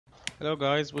Hello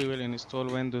guys, we will install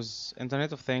Windows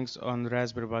Internet of Things on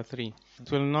Raspberry Pi 3.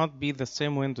 It will not be the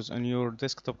same Windows on your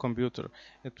desktop computer.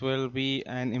 It will be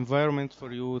an environment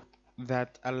for you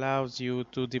that allows you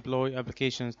to deploy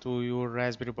applications to your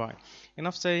Raspberry Pi.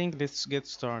 Enough saying, let's get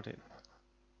started.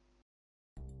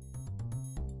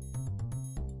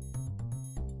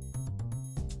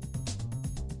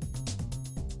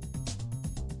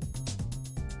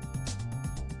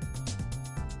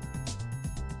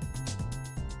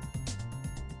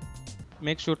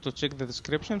 Make sure to check the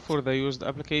description for the used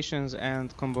applications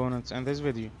and components in this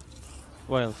video.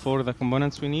 Well, for the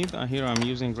components we need, here I'm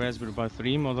using Raspberry Pi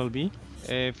 3 Model B.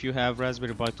 If you have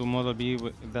Raspberry Pi 2 Model B,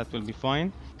 that will be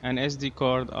fine. An SD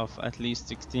card of at least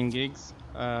 16 gigs,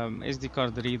 SD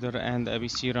card reader, and a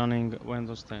PC running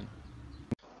Windows 10.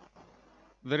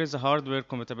 There is a hardware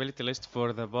compatibility list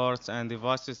for the parts and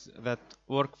devices that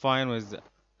work fine with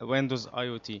Windows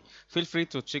IoT. Feel free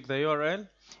to check the URL.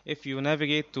 If you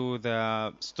navigate to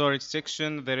the storage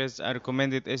section, there is a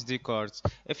recommended SD cards.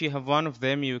 If you have one of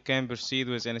them, you can proceed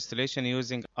with installation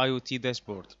using IoT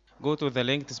dashboard. Go to the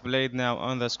link displayed now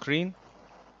on the screen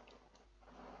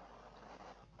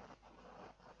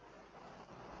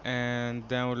and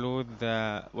download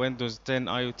the Windows 10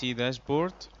 IoT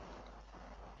dashboard.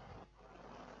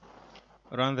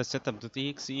 Run the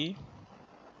setup.exe,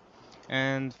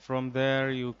 and from there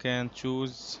you can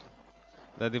choose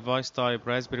the device type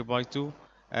Raspberry Pi 2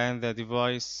 and the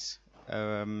device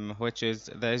which is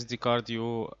the SD card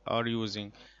you are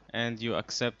using, and you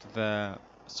accept the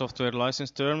software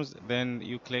license terms. Then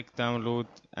you click download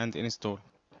and install.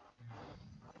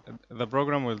 The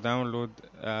program will download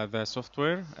the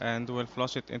software and will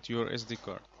flush it into your SD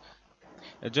card.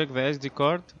 Eject the SD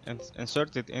card and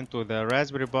insert it into the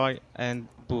Raspberry Pi and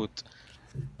boot.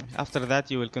 After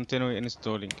that you will continue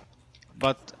installing.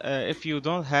 But if you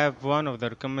don't have one of the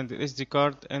recommended SD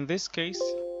card, in this case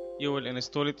you will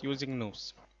install it using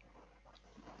Noobs.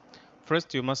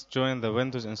 First you must join the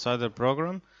Windows Insider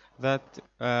program that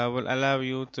will allow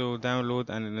you to download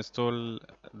and install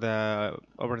the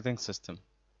operating system.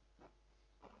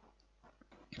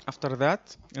 After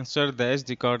that, insert the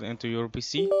SD card into your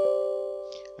PC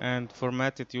and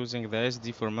format it using the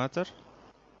SD formatter.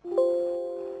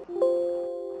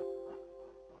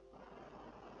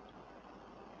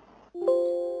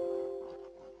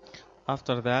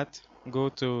 After that, go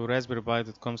to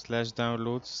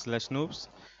raspberrypi.com/downloads/noobs.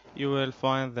 You will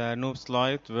find the Noobs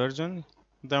Lite version.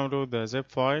 Download the zip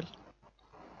file.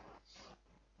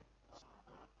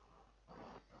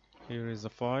 Here is the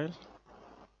file.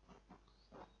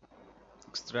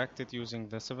 Extract it using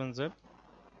the 7-zip.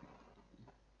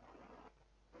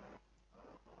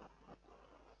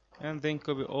 And then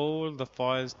copy all the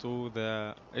files to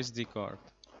the SD card.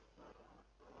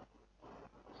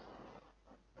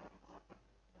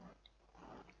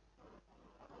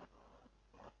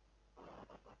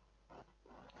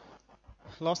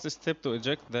 Last step, to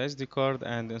eject the SD card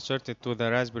and insert it to the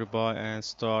Raspberry Pi and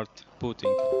start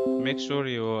booting. Make sure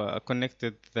you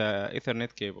connected the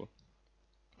Ethernet cable.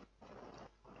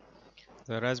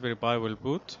 The Raspberry Pi will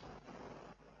boot.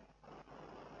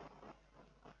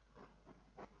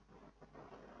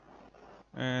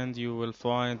 And you will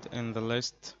find in the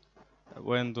list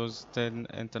Windows 10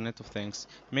 Internet of Things.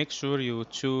 Make sure you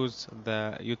change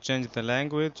the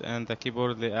language and the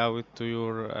keyboard layout to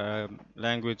your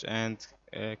language and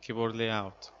keyboard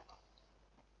layout.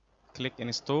 Click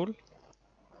install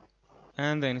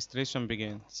and the installation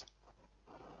begins.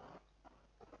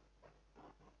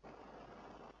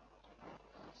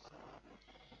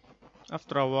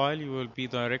 After a while you will be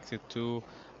directed to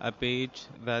a page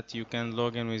that you can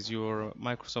log in with your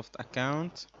Microsoft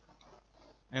account,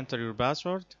 enter your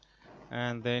password,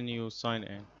 and then you sign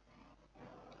in.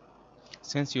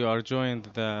 Since you are joined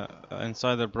the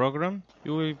Insider program,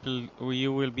 you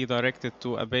will be directed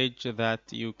to a page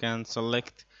that you can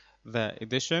select the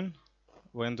edition,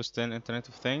 Windows 10 Internet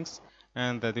of Things,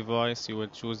 and the device. You will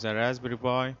choose the Raspberry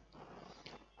Pi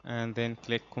and then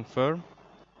click confirm.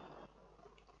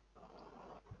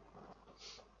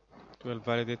 It will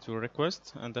validate your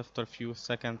request, and after a few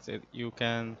seconds you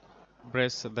can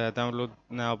press the download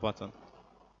now button.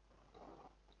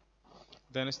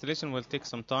 The installation will take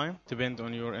some time, depending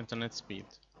on your internet speed.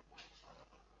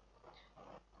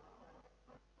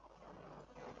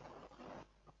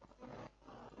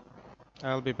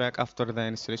 I'll be back after the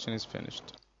installation is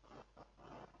finished.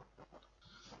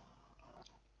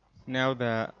 Now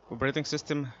the operating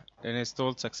system is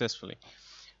installed successfully.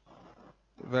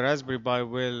 The Raspberry Pi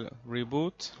will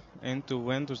reboot into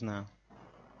Windows now.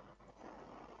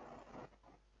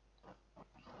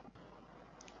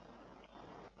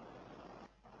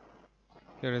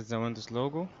 Here is the Windows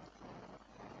logo.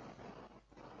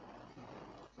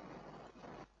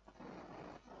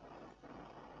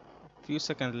 Few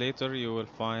seconds later, you will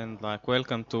find like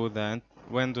welcome to the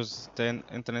Windows 10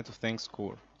 Internet of Things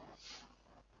core.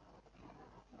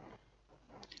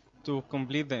 To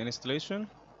complete the installation,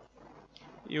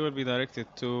 you will be directed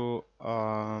to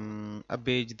a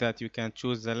page that you can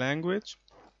choose the language,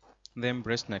 then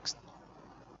press next.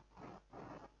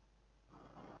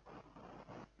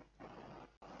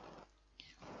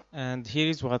 And here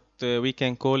is what we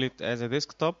can call it as a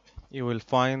desktop. You will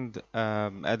find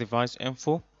a device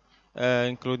info,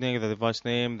 including the device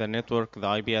name, the network,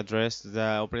 the IP address,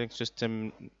 the operating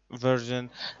system version,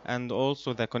 and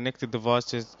also the connected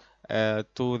devices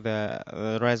to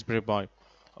the Raspberry Pi.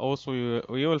 Also, you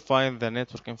will find the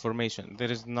network information.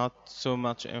 There is not so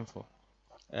much info.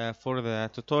 For the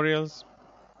tutorials,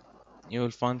 you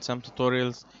will find some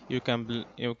tutorials you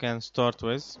can start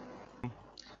with.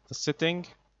 The setting.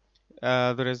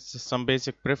 There is some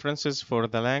basic preferences for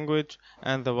the language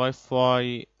and the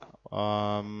Wi-Fi,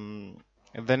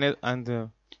 the net and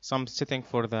some setting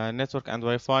for the network and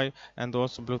Wi-Fi, and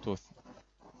also Bluetooth.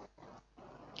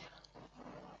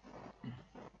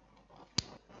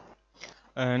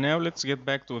 Now let's get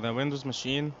back to the Windows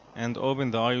machine and open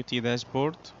the IoT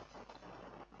dashboard.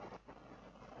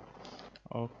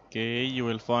 Okay, you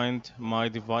will find my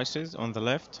devices on the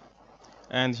left,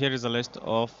 and here is a list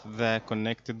of the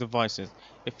connected devices.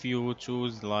 If you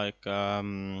choose like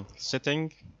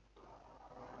setting,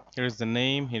 here is the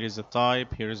name, here is the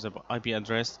type, here is the IP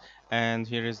address, and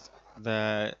here is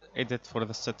the edit for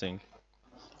the setting.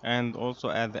 And also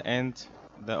at the end,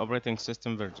 the operating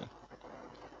system version.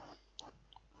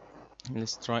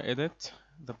 Let's try edit.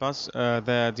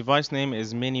 The device name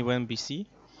is Mini1PC.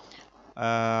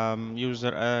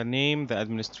 User name, the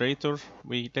administrator.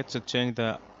 Let's change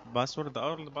the password. The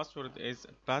old password is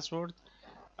password,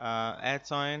 @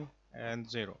 and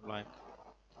 0, like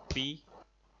P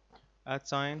 @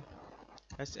 SSWORD.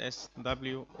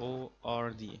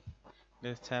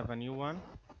 Let's have a new one.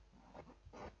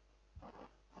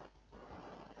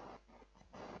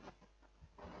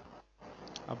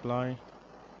 Apply.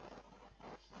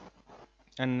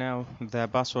 And now the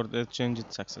password is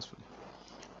changed successfully.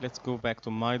 Let's go back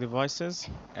to my devices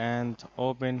and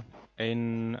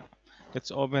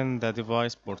let's open the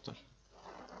device portal.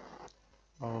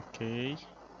 Okay.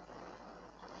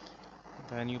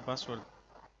 The new password.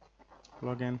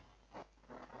 Login.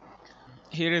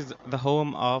 Here is the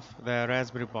home of the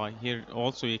Raspberry Pi. Here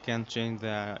also you can change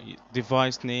the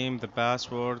device name, the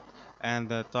password, and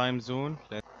the time zone.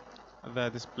 The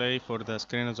display for the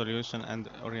screen resolution and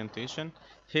orientation.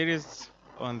 Here is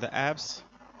on the apps.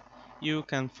 You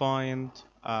can find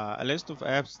a list of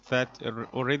apps that are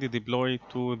already deployed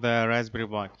to the Raspberry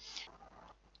Pi.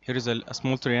 Here is a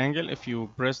small triangle. If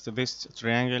you press this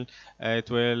triangle,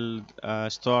 it will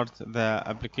start the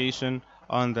application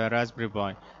on the Raspberry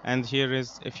Pi. And here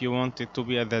is if you want it to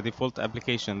be the default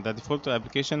application. The default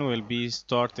application will be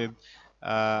started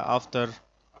after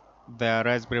the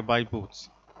Raspberry Pi boots.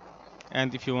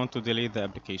 And if you want to delete the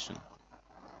application,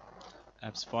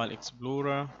 Apps File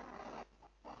Explorer,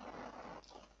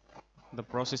 the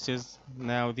processes.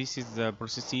 Now this is the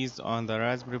processes on the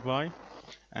Raspberry Pi,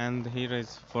 and here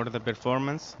is for the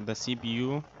performance, the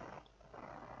CPU,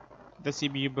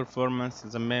 performance,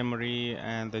 the memory,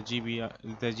 and the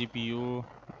GPU,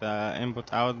 the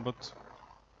input output.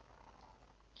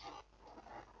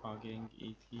 Logging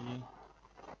ET.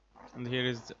 And here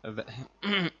is the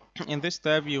in this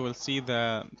tab you will see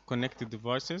the connected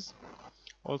devices.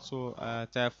 Also a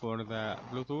tab for the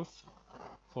Bluetooth,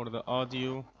 for the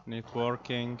audio,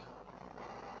 networking,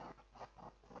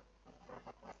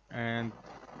 and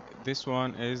this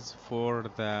one is for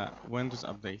the Windows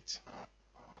update.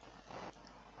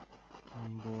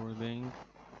 Onboarding.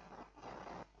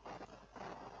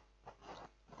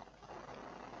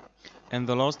 And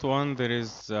the last one, there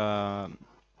is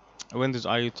Windows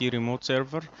IoT remote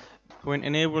server. When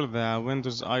enable the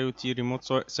Windows IoT remote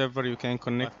server, you can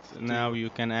connect. Now you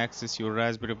can access your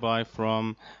Raspberry Pi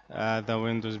from the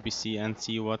Windows PC and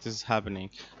see what is happening.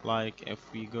 Like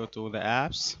if we go to the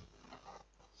apps,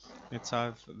 let's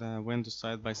have the Windows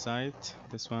side by side,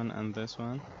 this one and this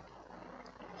one.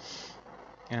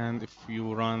 And if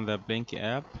you run the Blinky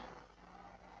app,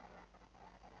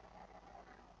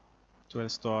 it will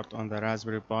start on the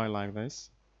Raspberry Pi like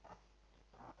this.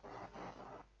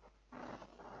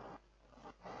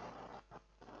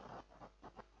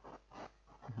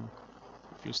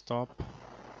 If you stop,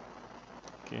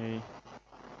 okay.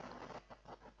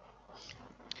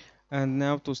 And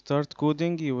now to start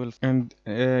coding, you will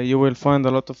find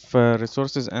a lot of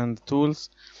resources and tools.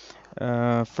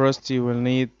 First, you will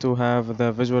need to have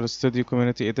the Visual Studio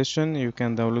Community Edition. You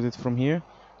can download it from here.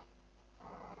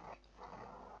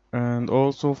 And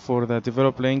also for the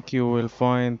develop link, you will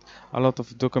find a lot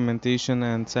of documentation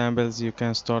and samples you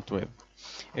can start with.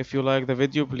 If you like the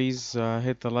video, please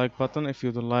hit the like button. If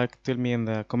you don't like, tell me in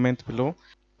the comment below.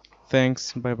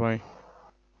 Thanks. Bye bye.